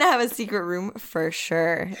 I'm going to have a secret room for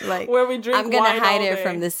sure. Where we drink wine. I'm going to hide it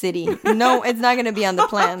from the city. No, it's not going to be on the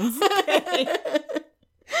plans.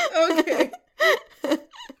 Okay.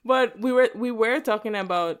 But we were talking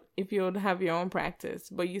about if you would have your own practice,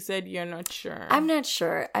 but you said you're not sure. I'm not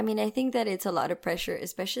sure. I mean, I think that it's a lot of pressure,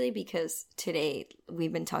 especially because today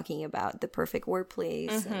we've been talking about the perfect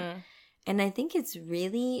workplace. And I think it's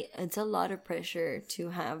a lot of pressure to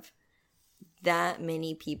have that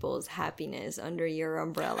many people's happiness under your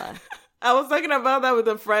umbrella. I was talking about that with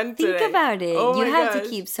a friend today. Think about it. Oh, you have gosh. to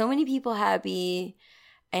keep so many people happy,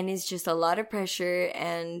 and it's just a lot of pressure.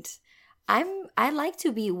 And I like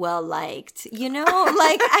to be well liked, you know?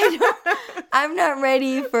 Like I'm not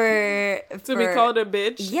ready to be called a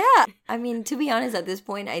bitch. Yeah. I mean, to be honest, at this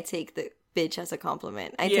point, I take the bitch as a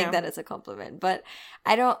compliment. I take that as a compliment. But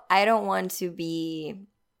I don't want to be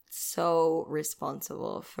so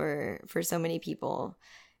responsible for so many people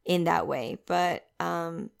in that way. But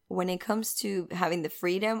when it comes to having the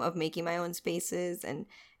freedom of making my own spaces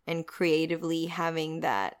and creatively having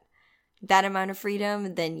that amount of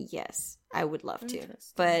freedom, then yes, I would love to.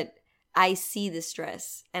 But I see the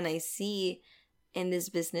stress, and I see in this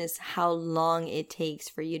business how long it takes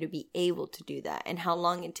for you to be able to do that, and how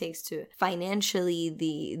long it takes to financially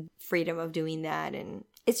the freedom of doing that. And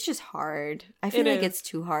it's just hard. I feel like it's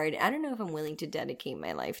too hard. I don't know if I'm willing to dedicate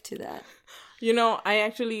my life to that. You know,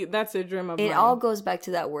 that's a dream of mine. It all goes back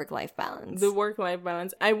to that work-life balance. The work-life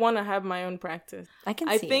balance. I want to have my own practice.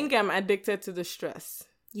 I think I'm addicted to the stress.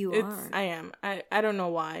 You are. I am. I don't know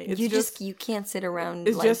why. It's you can't sit around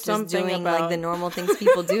it's like just doing like the normal things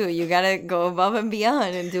people do. You gotta go above and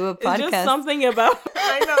beyond and do a podcast. It's just something about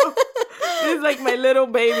I know. It's like my little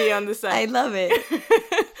baby on the side. I love it.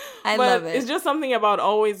 I love it. It's just something about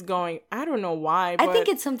always going. I don't know why. I think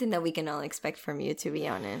it's something that we can all expect from you, to be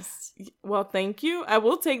honest. Well, thank you. I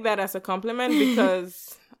will take that as a compliment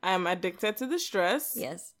because I'm addicted to the stress.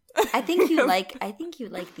 Yes. I think you like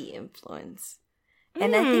the influence.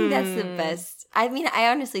 And I think that's the best. I mean, I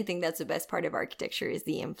honestly think that's the best part of architecture is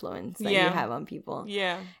the influence that you have on people.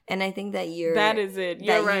 Yeah. And I think that that is it.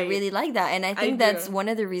 You're right. You really like that. And I think that's one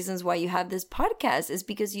of the reasons why you have this podcast is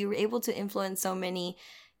because you were able to influence so many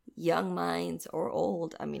young minds or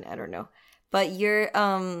old. I mean, I don't know. But you're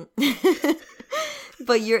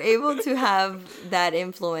but you're able to have that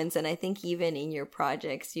influence. And I think even in your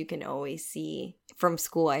projects, you can always see from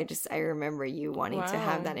school. I remember you wanting to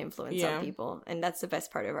have that influence on people. And that's the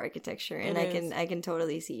best part of architecture. And I can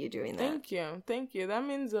totally see you doing that. Thank you. That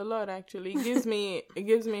means a lot, actually. It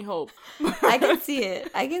gives me hope. I can see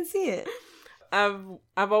it.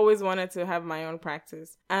 I've always wanted to have my own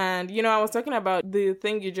practice. And, you know, I was talking about the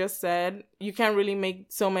thing you just said. You can't really make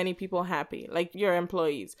so many people happy, like your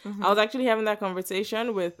employees. I was actually having that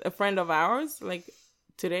conversation with a friend of ours, like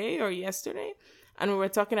today or yesterday. And we were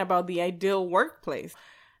talking about the ideal workplace.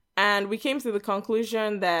 And we came to the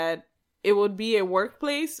conclusion that it would be a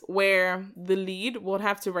workplace where the lead would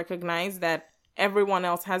have to recognize that everyone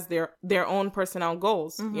else has their own personal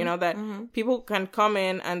goals. You know, that people can come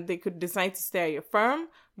in and they could decide to stay at your firm,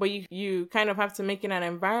 but you kind of have to make it an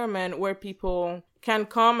environment where people can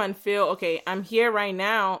come and feel, okay, I'm here right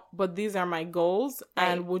now, but these are my goals. Right.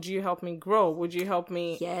 And would you help me grow? Would you help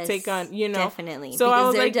me take on, you know? Definitely. So because I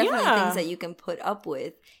was there like, are definitely things that you can put up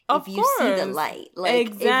with if you see the light. Like,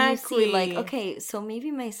 exactly. If you see, like, okay, so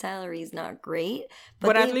maybe my salary is not great,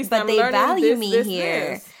 but at least they value me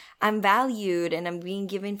here. This. I'm valued and I'm being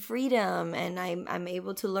given freedom and I'm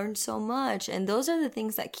able to learn so much. And those are the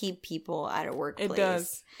things that keep people at a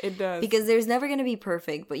workplace. It does. Because there's never going to be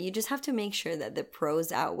perfect, but you just have to make sure that the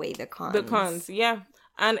pros outweigh the cons. The cons, yeah.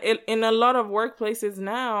 And in a lot of workplaces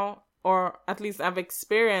now, or at least I've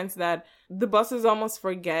experienced that the bosses almost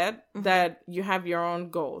forget that you have your own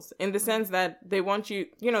goals, in the sense that they want you,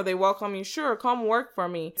 you know, they welcome you. Sure, come work for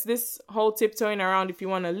me. It's this whole tiptoeing around if you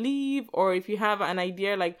want to leave, or if you have an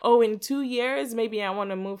idea like, oh, in 2 years, maybe I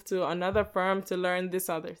want to move to another firm to learn this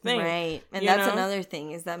other thing. Right. And that's another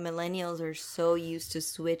thing, is that millennials are so used to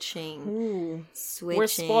switching. We're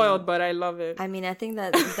spoiled, but I love it. I mean, I think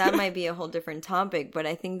that might be a whole different topic, but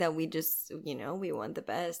I think that we just, you know, we want the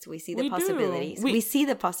best. We see the possibilities. We see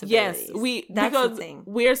the possibilities. Yes. Because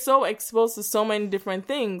we're so exposed to so many different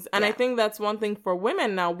things, and I think that's one thing for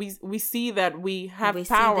women now. We see that we have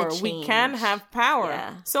power. We can have power.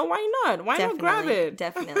 Yeah. So why not? Why not grab it?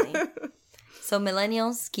 Definitely. So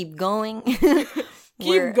millennials, keep going.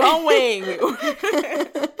 Keep going.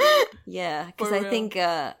 Yeah, because I think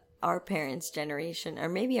our parents' generation, or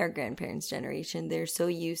maybe our grandparents' generation, they're so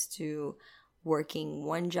used to working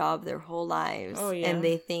one job their whole lives, and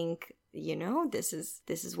they think, you know, this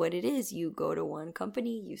is what it is. You go to one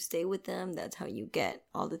company, you stay with them. That's how you get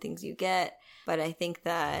all the things you get. But I think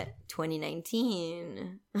that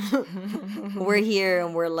 2019, we're here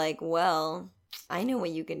and we're like, well, I know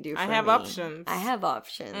what you can do for me. I have options. I have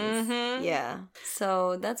options. Mm-hmm. Yeah.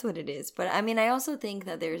 So that's what it is. But I mean, I also think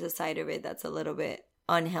that there's a side of it that's a little bit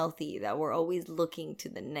unhealthy, that we're always looking to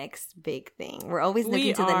the next big thing. We're always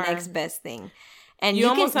looking to the next best thing. And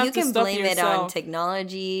you can blame it on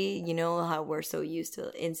technology, you know, how we're so used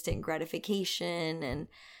to instant gratification,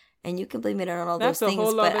 and you can blame it on all those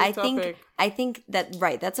things. But I think that,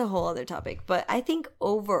 right, that's a whole other topic. But I think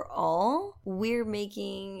overall, we're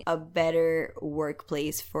making a better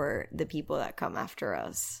workplace for the people that come after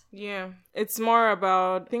us. Yeah. It's more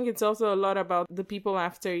about, I think it's also a lot about the people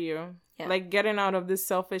after you. Yeah. Like getting out of this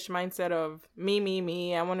selfish mindset of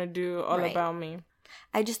me. I want to do all about me.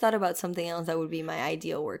 I just thought about something else that would be my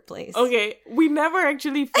ideal workplace. Okay, we never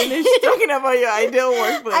actually finished talking about your ideal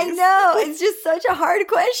workplace. I know, it's just such a hard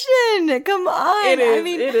question. Come on.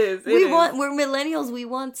 It is. We're millennials, we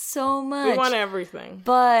want so much. We want everything.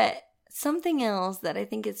 But something else that I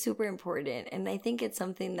think is super important, and I think it's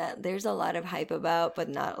something that there's a lot of hype about, but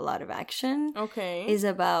not a lot of action. Okay. Is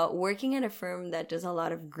about working at a firm that does a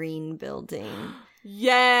lot of green building.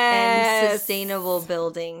 Yes. And sustainable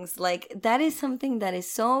buildings. Like, that is something that is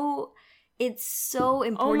it's so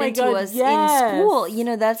important to us in school. You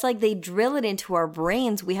know, that's like they drill it into our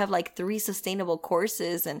brains. We have like 3 sustainable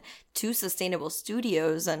courses and 2 sustainable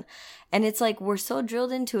studios. And it's like we're so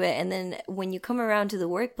drilled into it. And then when you come around to the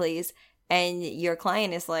workplace and your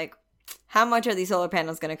client is like, how much are these solar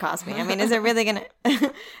panels going to cost me? I mean, is it really going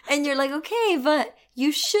to? And you're like, okay, but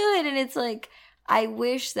you should. And it's like, I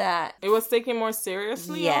wish that it was taken more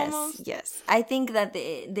seriously. Yes. I think that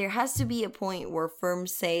there has to be a point where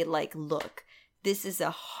firms say, like, look, this is a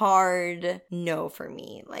hard no for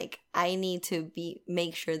me. Like, I need to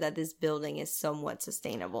make sure that this building is somewhat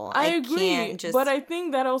sustainable. I agree, but I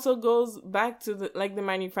think that also goes back to the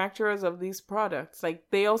manufacturers of these products. Like,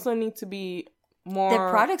 they also need to be more. The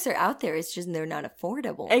products are out there. It's just they're not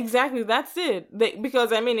affordable. Exactly. That's it.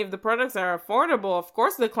 Because, I mean, if the products are affordable, of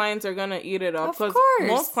course the clients are going to eat it up. Of course.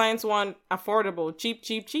 Most clients want affordable,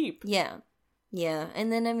 cheap. Yeah. Yeah.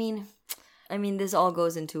 And then, I mean, this all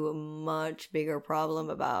goes into a much bigger problem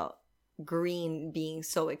about green being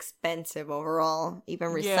so expensive overall. Even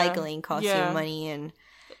recycling costs you money. And,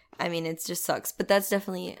 I mean, it just sucks. But that's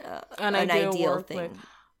definitely an ideal thing.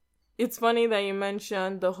 It's funny that you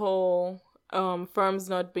mentioned the whole firms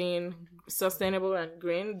not being sustainable and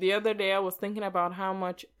green. The other day I was thinking about how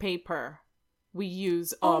much paper we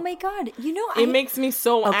use up. Oh my god, you know, it makes me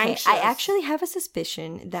so anxious. I actually have a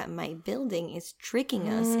suspicion that my building is tricking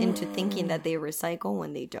us into thinking that they recycle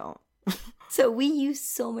when they don't. So we use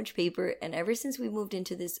so much paper, and ever since we moved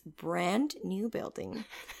into this brand new building,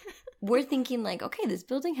 we're thinking like, okay, this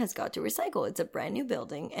building has got to recycle. It's a brand new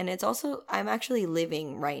building. And it's also, I'm actually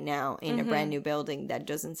living right now in a brand new building that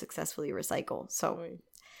doesn't successfully recycle. So,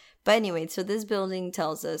 but anyway, so this building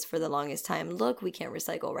tells us for the longest time, look, we can't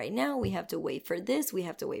recycle right now. We have to wait for this. We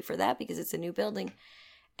have to wait for that because it's a new building.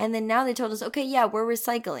 And then now they told us, okay, yeah, we're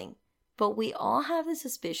recycling. But we all have the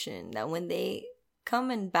suspicion that when they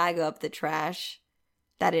come and bag up the trash,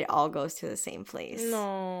 that it all goes to the same place.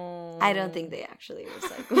 No. I don't think they actually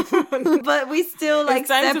recycle. But we still like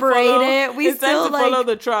separate it. It's time to follow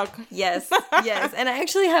the truck. Yes. And I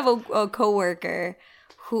actually have a coworker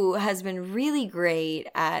who has been really great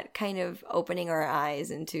at kind of opening our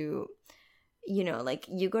eyes into, you know, like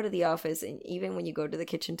you go to the office and even when you go to the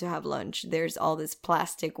kitchen to have lunch, there's all this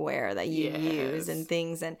plasticware that you use and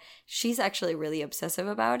things. And she's actually really obsessive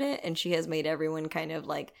about it. And she has made everyone kind of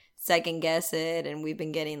like second guess it, and we've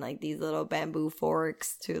been getting like these little bamboo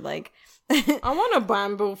forks to like I want a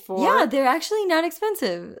bamboo fork. Yeah, they're actually not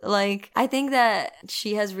expensive. Like, I think that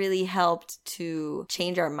she has really helped to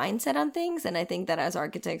change our mindset on things, and I think that as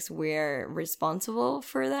architects we're responsible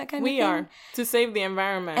for that kind of thing. We are, to save the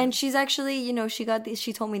environment. And she's actually, you know, she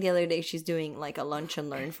told me the other day she's doing like a lunch and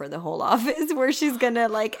learn for the whole office where she's gonna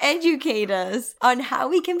like educate us on how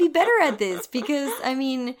we can be better at this, because I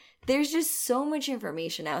mean, there's just so much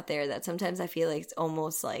information out there that sometimes I feel like it's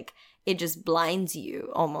almost like it just blinds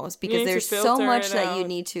you almost, because there's so much that you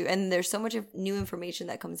need to, and there's so much new information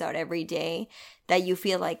that comes out every day that you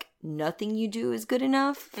feel like nothing you do is good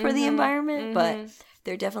enough for the environment. But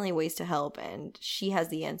there are definitely ways to help, and she has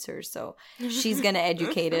the answers, so she's gonna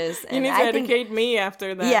educate us. And you need to educate me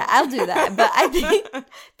after that. Yeah, I'll do that. But I think,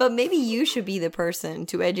 but maybe you should be the person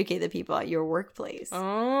to educate the people at your workplace.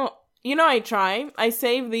 Oh, You know, I try. I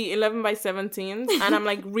save the 11 by 17s and I'm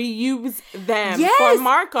like, reuse them Yes, for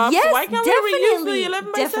markups. yes, Why can't we reuse the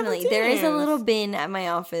 11 by 17s? Definitely. There is a little bin at my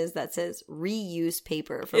office that says reuse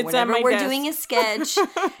paper for It's at whenever my we're desk. doing a sketch.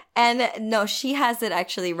 And no, she has it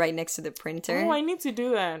actually right next to the printer. Oh, I need to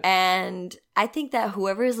do that. And I think that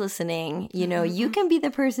whoever is listening, you know, you can be the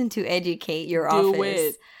person to educate your Do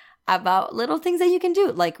office it. about little things that you can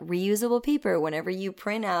do, like reusable paper. Whenever you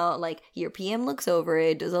print out, like your PM looks over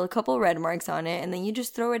it, does a couple red marks on it, and then you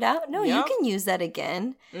just throw it out. No, you Yep. can use that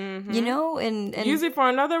again, you know, and Use it for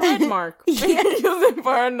another red mark. Yes. Use it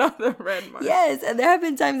for another red mark. Yes, and there have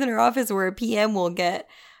been times in our office where a PM will get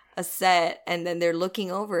a set and then they're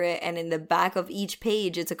looking over it, and in the back of each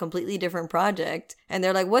page it's a completely different project, and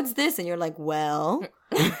they're like, what's this? And you're like, well,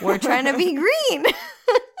 we're trying to be green.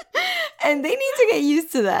 And they need to get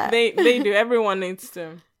used to that. They do. Everyone needs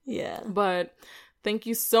to. Yeah. But thank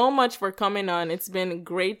you so much for coming on. It's been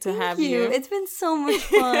great to have you. It's been so much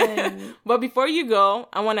fun. But before you go,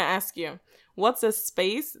 I want to ask you, what's a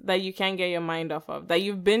space that you can't get your mind off of, that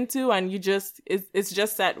you've been to and you just, it's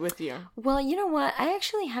just sat with you? Well, you know what? I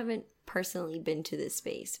actually haven't personally been to this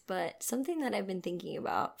space, but something that I've been thinking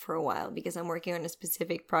about for a while, because I'm working on a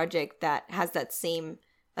specific project that has that same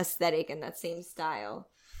aesthetic and that same style.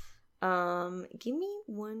 Give me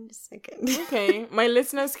 1 second. Okay. My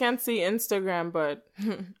listeners can't see Instagram, but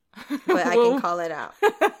I can call it out.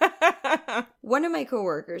 One of my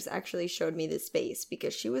coworkers actually showed me this space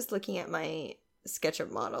because she was looking at my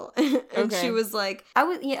SketchUp model and she was like, I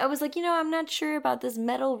was like, you know, I'm not sure about this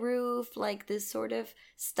metal roof, like this sort of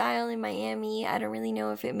style in Miami. I don't really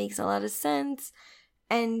know if it makes a lot of sense.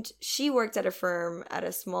 And she worked at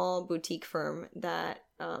a small boutique firm that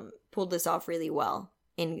pulled this off really well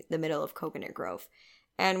in the middle of Coconut Grove.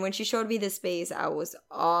 And when she showed me this space, I was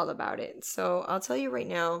all about it. So I'll tell you right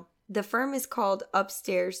now, the firm is called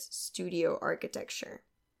Upstairs Studio Architecture.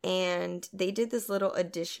 And they did this little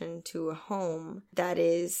addition to a home that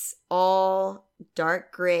is all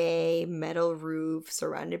dark gray, metal roof,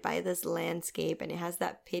 surrounded by this landscape. And it has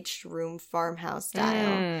that pitched room farmhouse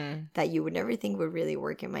style that you would never think would really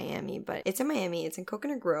work in Miami. But it's in Miami. It's in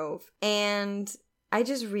Coconut Grove. And I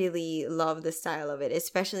just really love the style of it,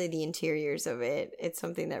 especially the interiors of it. It's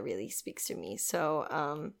something that really speaks to me.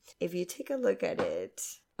 So if you take a look at it.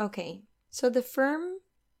 Okay, so the firm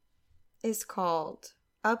is called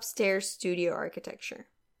Upstairs Studio Architecture.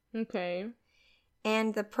 Okay.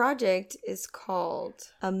 And the project is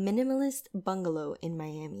called A Minimalist Bungalow in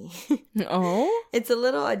Miami. Oh? It's a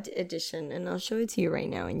little addition, and I'll show it to you right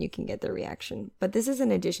now and you can get the reaction. But this is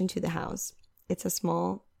an addition to the house. It's a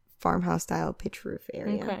small farmhouse style pitch roof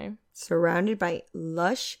area. Okay. Surrounded by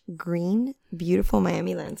lush, green, beautiful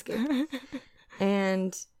Miami landscape.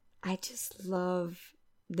 And I just love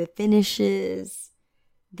the finishes.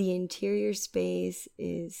 The interior space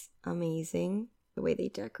is amazing. The way they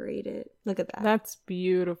decorate it. Look at that. That's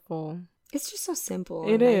beautiful. It's just so simple.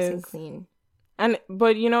 It and nice is. and clean.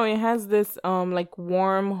 But you know, it has this like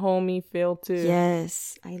warm, homey feel too.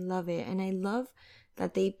 Yes, I love it. And I love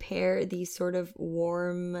that they pair these sort of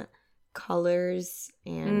warm colors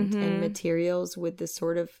and materials with the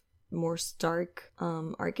sort of more stark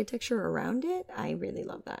architecture around it. I really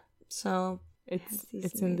love that. So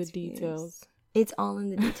it's in the details. It's all in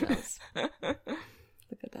the details.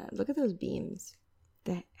 Look at that. Look at those beams.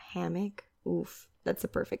 The hammock. Oof. That's a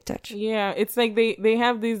perfect touch. Yeah, it's like they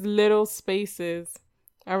have these little spaces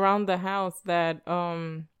around the house that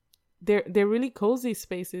they're really cozy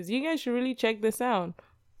spaces. You guys should really check this out.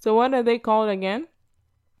 So what are they called again?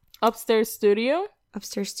 Upstairs Studio?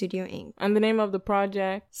 Upstairs Studio Inc. And the name of the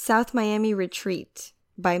project? South Miami Retreat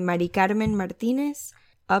by Mari Carmen Martinez.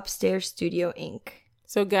 Upstairs Studio Inc.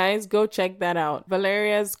 So guys, go check that out.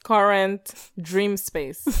 Valeria's current dream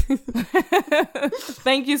space.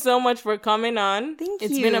 Thank you so much for coming on. Thank you.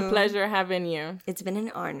 It's been a pleasure having you. It's been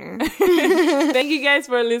an honor. Thank you guys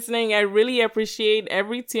for listening. I really appreciate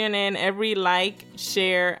every tune in, every like,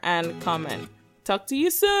 share, and comment. Talk to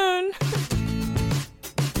you soon.